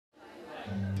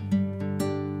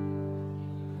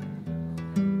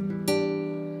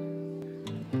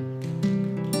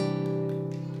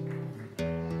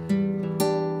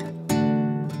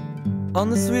On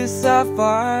the Swiss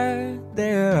sapphire,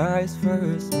 their eyes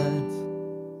first met.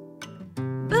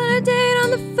 But a date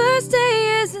on the first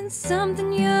day isn't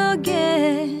something you'll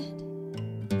get.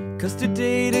 'Cause to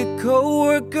date a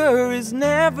co-worker is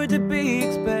never to be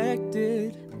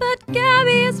expected. But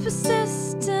Gabby is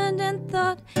persistent and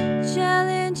thought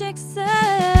challenge accepted.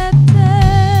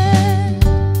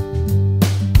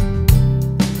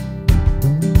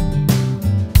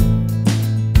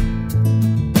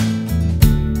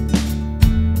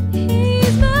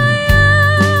 He's my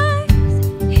eyes,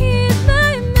 he's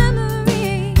my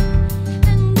memory,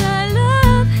 and I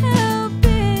love how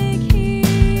big he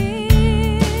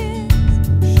is.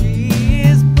 She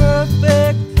is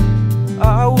perfect,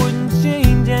 I wouldn't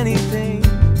change anything.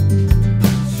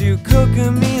 She'll cook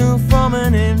a meal from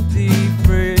an empty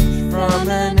fridge, from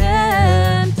an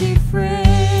empty fridge.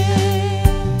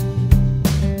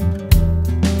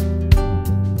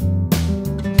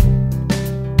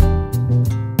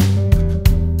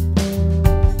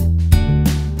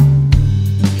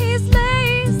 He's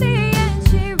lazy and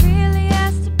she really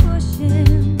has to push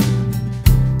him.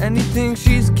 And he thinks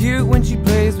she's cute when she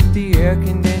plays with the air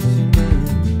conditioning.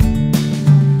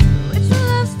 Which one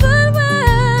loves footwear?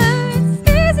 It's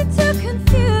easy to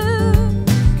confuse.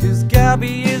 'Cause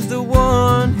Gabby is the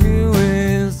one who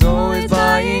is always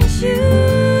buying shoes.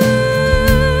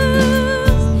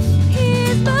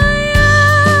 He's my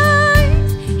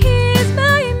eyes, he's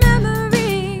my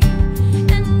memory,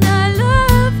 and I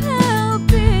love how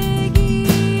big he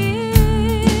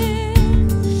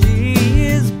is. She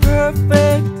is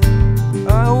perfect, I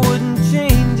wouldn't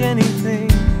change anything.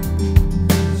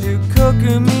 She'll cook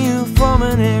a meal from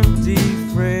an empty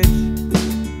fridge.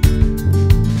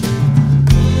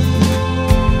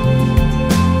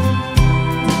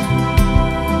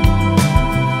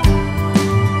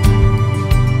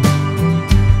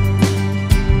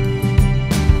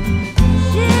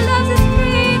 She loves his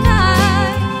green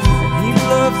eyes, He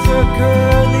loves her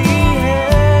curly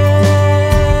hair.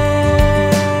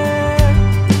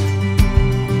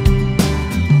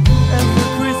 And for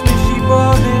Christmas she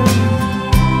bought him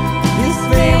his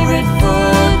favorite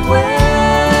footwear.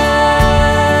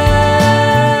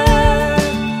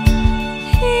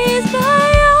 he's my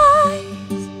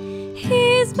eyes,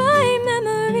 he's my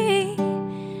memory,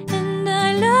 and I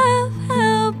love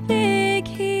how big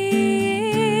he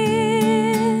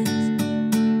is.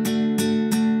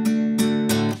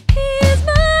 He's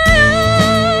my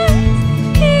eyes,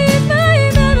 he's my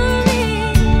memory,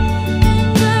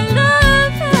 and I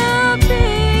love how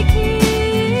big he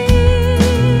is.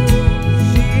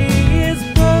 She is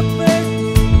perfect,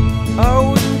 I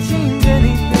wouldn't change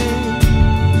anything.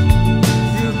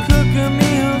 She'll cook a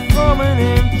meal from an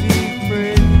empty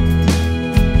fridge.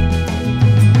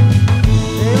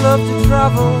 They love to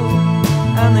travel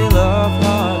and they love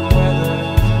hot weather.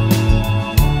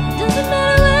 Doesn't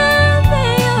matter where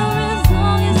they are as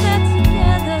long as they're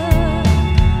together.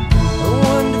 A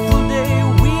wonderful day,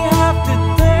 we have to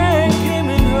thank him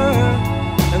and her,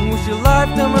 and wish a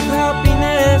lifetime